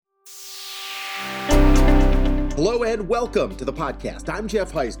Hello and welcome to the podcast. I'm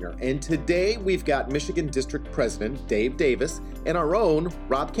Jeff Heisner, and today we've got Michigan District President Dave Davis and our own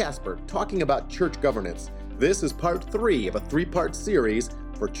Rob Casper talking about church governance. This is part 3 of a 3-part series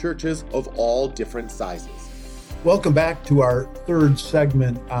for churches of all different sizes. Welcome back to our third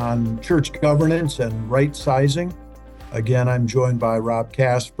segment on church governance and right sizing. Again, I'm joined by Rob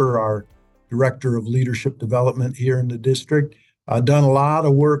Casper, our Director of Leadership Development here in the district. I've done a lot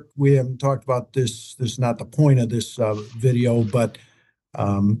of work. We haven't talked about this. This is not the point of this video, but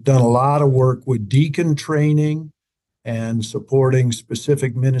done a lot of work with deacon training and supporting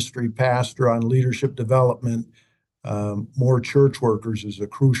specific ministry pastor on leadership development. More church workers is a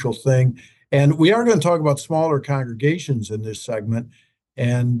crucial thing. And we are going to talk about smaller congregations in this segment.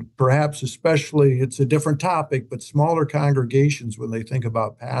 And perhaps especially, it's a different topic, but smaller congregations, when they think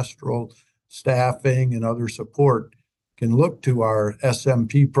about pastoral staffing and other support, can look to our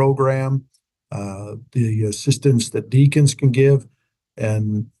SMP program, the assistance that deacons can give,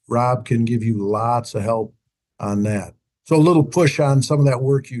 and Rob can give you lots of help on that. So a little push on some of that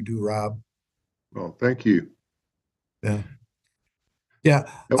work you do, Rob. Well, thank you. Yeah.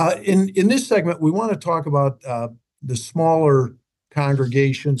 In this segment, we want to talk about the smaller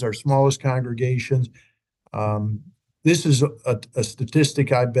congregations, our smallest congregations. This is a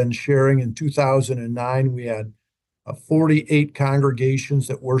statistic I've been sharing. In 2009, we had 48 congregations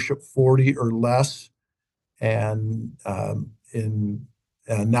that worship 40 or less, and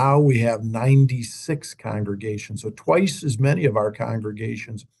now we have 96 congregations. So twice as many of our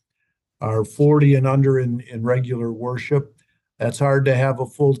congregations are 40 and under in regular worship. That's hard to have a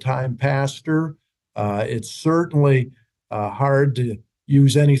full-time pastor. It's certainly hard to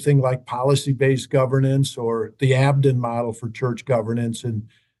use anything like policy-based governance or the Abden model for church governance in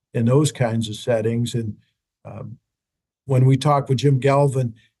those kinds of settings. And when we talked with Jim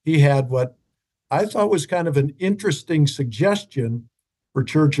Galvin, he had what I thought was kind of an interesting suggestion for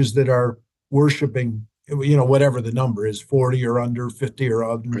churches that are worshiping, whatever the number is, 40 or under, 50 or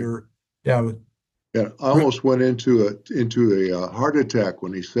under. Right. Yeah, I almost went into a heart attack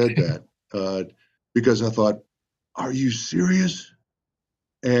when he said that because I thought, are you serious?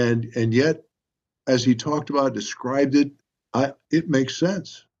 And yet, as he talked about, described it, it makes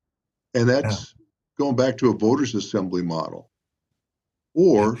sense. And that's going back to a voters' assembly model,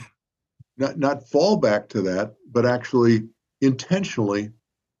 or not fall back to that, but actually intentionally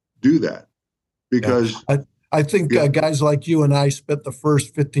do that. Because I think guys like you and I spent the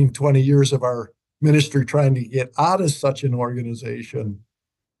first 15, 20 years of our ministry trying to get out of such an organization.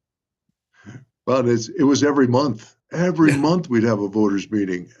 But it was every month. Every month we'd have a voters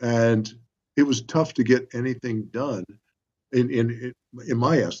meeting, and it was tough to get anything done. In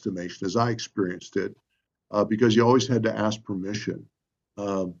my estimation, as I experienced it, because you always had to ask permission.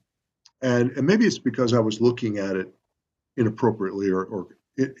 And maybe it's because I was looking at it inappropriately or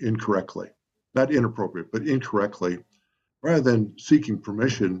incorrectly. Not inappropriate, but incorrectly. Rather than seeking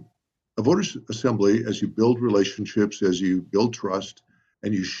permission, a voters assembly, as you build relationships, as you build trust,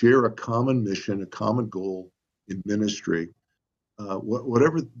 and you share a common mission, a common goal in ministry,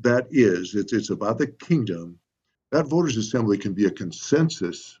 whatever that is, it's about the kingdom. That voters assembly can be a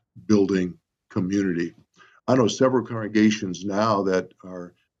consensus building community. I know several congregations now that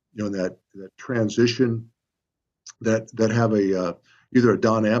are, that transition, that have either a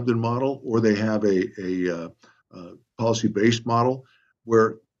Don Abden model or they have a policy-based model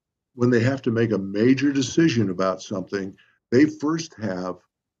where when they have to make a major decision about something, they first have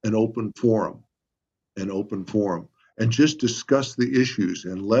an open forum, and just discuss the issues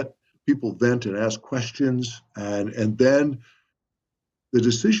and let people vent and ask questions, and then the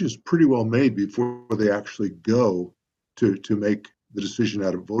decision is pretty well made before they actually go to make the decision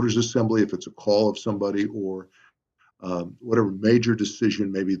out of voters assembly, if it's a call of somebody, or whatever major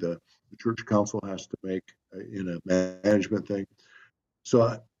decision maybe the church council has to make in a management thing.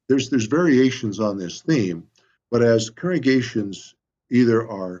 So there's variations on this theme, but as congregations either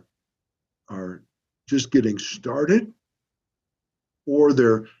are just getting started, or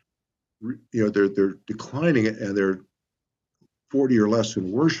they're declining and they're 40 or less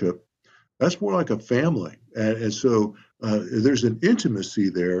in worship, that's more like a family. And so there's an intimacy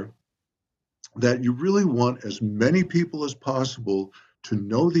there that you really want as many people as possible to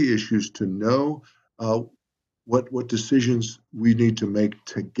know the issues, to know what decisions we need to make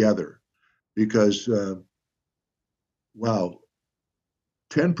together. Because,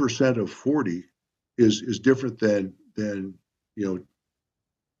 10% of 40 is different than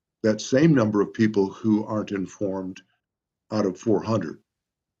that same number of people who aren't informed out of 400.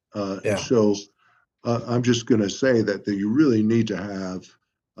 So I'm just going to say that you really need to have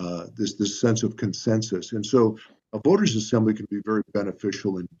this sense of consensus. And so a voters assembly can be very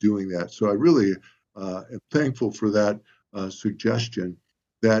beneficial in doing that. So I really am thankful for that suggestion.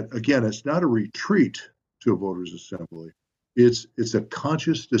 That again, it's not a retreat to a voters assembly. It's a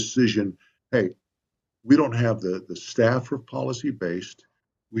conscious decision. Hey, we don't have the staff for policy based.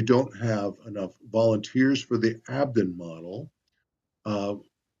 We don't have enough volunteers for the Abden model. Uh,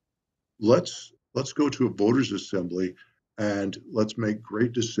 let's go to a voters assembly and let's make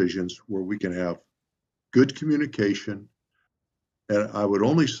great decisions where we can have good communication. And I would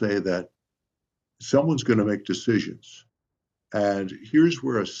only say that someone's going to make decisions. And here's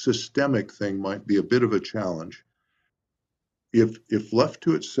where a systemic thing might be a bit of a challenge. If left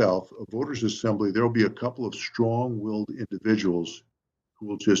to itself, a voters assembly, there'll be a couple of strong-willed individuals who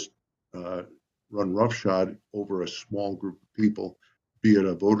will just run roughshod over a small group of people, be it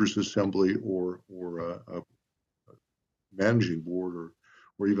a voters assembly or a managing board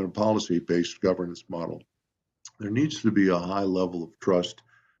or even a policy-based governance model. There needs to be a high level of trust,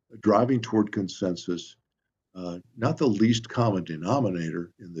 driving toward consensus, not the least common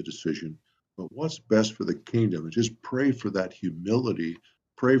denominator in the decision, but what's best for the kingdom. And just pray for that humility,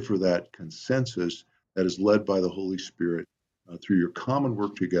 pray for that consensus that is led by the Holy Spirit through your common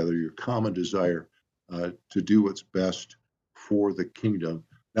work together, your common desire to do what's best for the kingdom,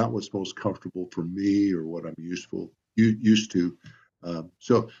 not what's most comfortable for me or what I'm used to.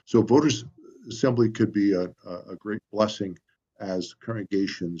 So voters assembly could be a great blessing as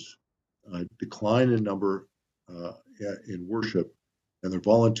congregations decline in number in worship, and they're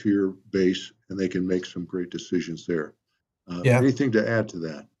volunteer based, and they can make some great decisions there. Anything to add to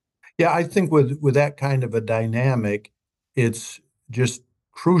that? Yeah, I think with that kind of a dynamic, it's just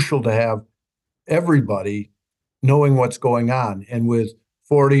crucial to have everybody knowing what's going on. And with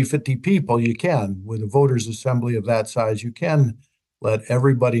 40, 50 people, you can. With a voters assembly of that size, you can let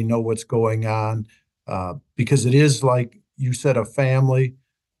everybody know what's going on, because it is, like you said, a family,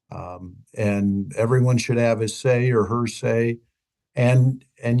 and everyone should have his say or her say. And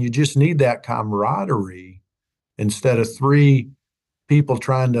you just need that camaraderie instead of three people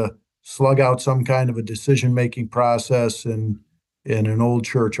trying to slug out some kind of a decision-making process in an old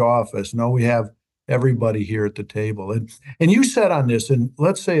church office. No, we have everybody here at the table. And you said on this, and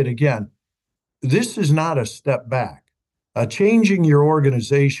let's say it again, this is not a step back. Changing your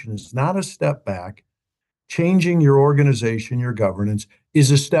organization is not a step back. Changing your organization, your governance, is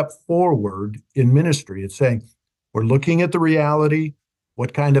a step forward in ministry. It's saying, we're looking at the reality.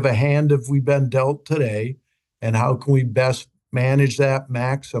 What kind of a hand have we been dealt today? And how can we best manage that,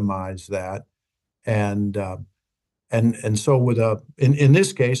 maximize that? And so with in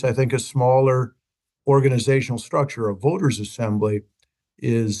this case, I think a smaller organizational structure, a voters assembly,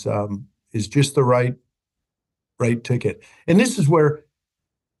 is just the right ticket. And this is where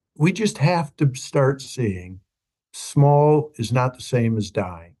we just have to start seeing small is not the same as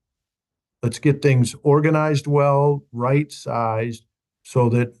dying. Let's get things organized well, right sized, so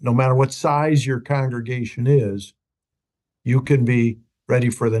that no matter what size your congregation is, you can be ready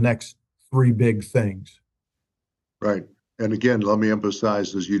for the next three big things. Right. And again, let me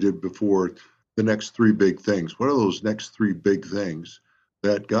emphasize, as you did before, the next three big things. What are those next three big things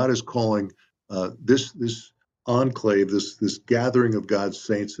that God is calling this enclave, this gathering of God's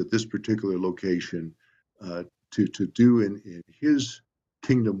saints at this particular location to do in His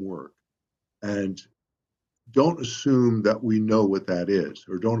kingdom work? And don't assume that we know what that is,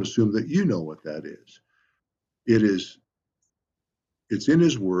 or don't assume that you know what that is. It's in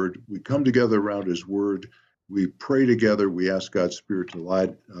His Word. We come together around His Word. We pray together. We ask God's Spirit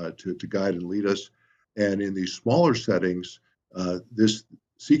to guide and lead us. And in these smaller settings, this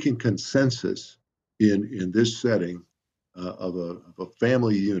seeking consensus in this setting of a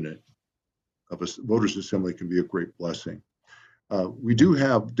family unit, of a voters assembly, can be a great blessing. We do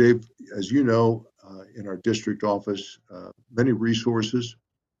have, Dave, as you know, in our district office, many resources.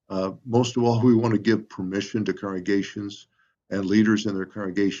 Most of all, we want to give permission to congregations and leaders in their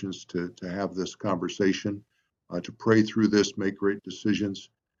congregations to have this conversation, to pray through this, make great decisions.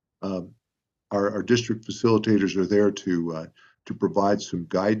 Our district facilitators are there to provide some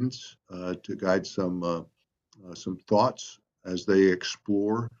guidance, to guide some thoughts as they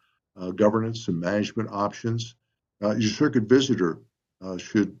explore governance and management options. Your circuit visitor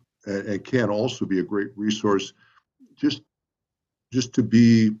should and can also be a great resource, just to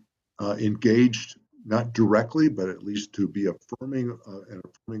be engaged, not directly, but at least to be an affirming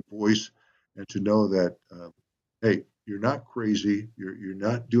voice, and to know that, hey, you're not crazy, you're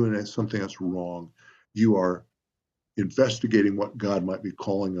not doing something that's wrong. You are investigating what God might be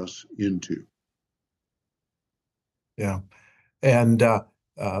calling us into. Yeah. And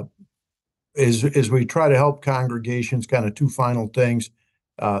as we try to help congregations, kind of two final things.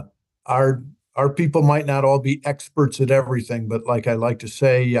 Our people might not all be experts at everything, but like I like to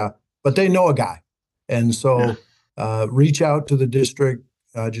say, but they know a guy. And so reach out to the district,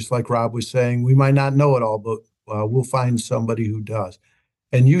 just like Rob was saying. We might not know it all, but we'll find somebody who does.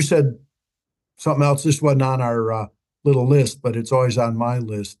 And you said something else. This wasn't on our little list, but it's always on my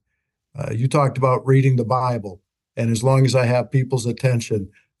list. You talked about reading the Bible. And as long as I have people's attention,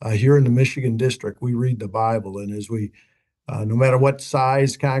 here in the Michigan district, we read the Bible. And as we, no matter what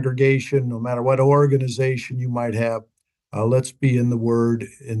size congregation, no matter what organization you might have, let's be in the Word.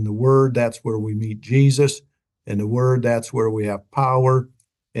 In the Word, that's where we meet Jesus. In the Word, that's where we have power.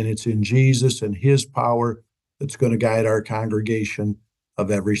 And it's in Jesus and His power that's going to guide our congregation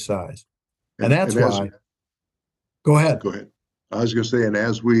of every size. And that's why. Go ahead. Go ahead. I was going to say, and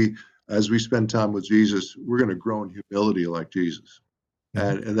as we spend time with Jesus, we're going to grow in humility like Jesus.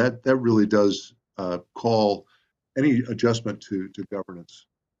 Mm-hmm. And that really does call any adjustment to governance.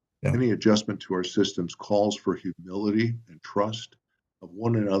 Yeah. Any adjustment to our systems calls for humility and trust of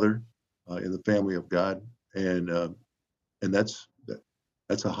one another in the family of God. And that's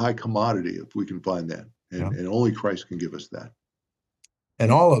a high commodity if we can find that. And only Christ can give us that.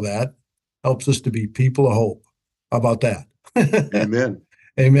 And all of that helps us to be people of hope. How about that? Amen.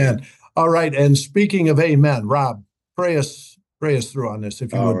 Amen. All right. And speaking of amen, Rob, pray us through on this,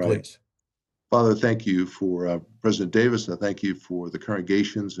 if you would, please. Father, thank you for President Davis. I thank you for the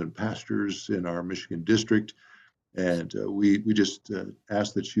congregations and pastors in our Michigan district. And we just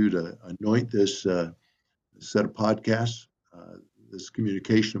ask that you to anoint this set of podcasts, this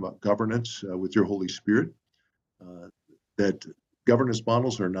communication about governance with your Holy Spirit, that governance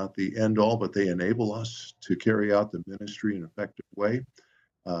models are not the end all, but they enable us to carry out the ministry in an effective way.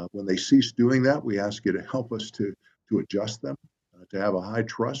 When they cease doing that, we ask you to help us to adjust them, to have a high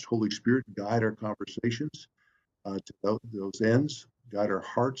trust. Holy Spirit, guide our conversations to those ends, guide our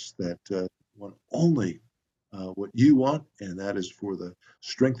hearts that want only what you want, and that is for the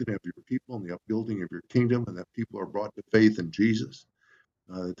strengthening of your people and the upbuilding of your kingdom, and that people are brought to faith in Jesus,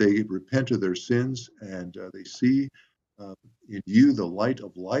 that they repent of their sins, and they see in you the light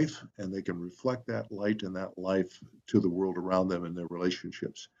of life, and they can reflect that light and that life to the world around them in their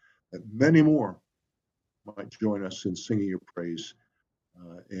relationships, that many more might join us in singing your praise,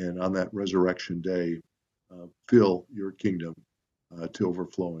 and on that resurrection day, fill your kingdom to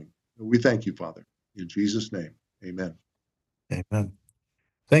overflowing. We thank you, Father. In Jesus' name, amen. Amen.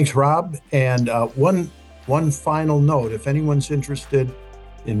 Thanks, Rob. And one final note, if anyone's interested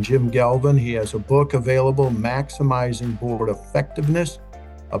in Jim Galvin, he has a book available, Maximizing Board Effectiveness,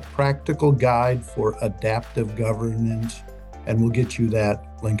 a practical guide for adaptive governance, and we'll get you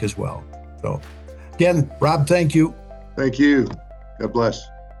that link as well. So again, Rob, thank you. Thank you. God bless.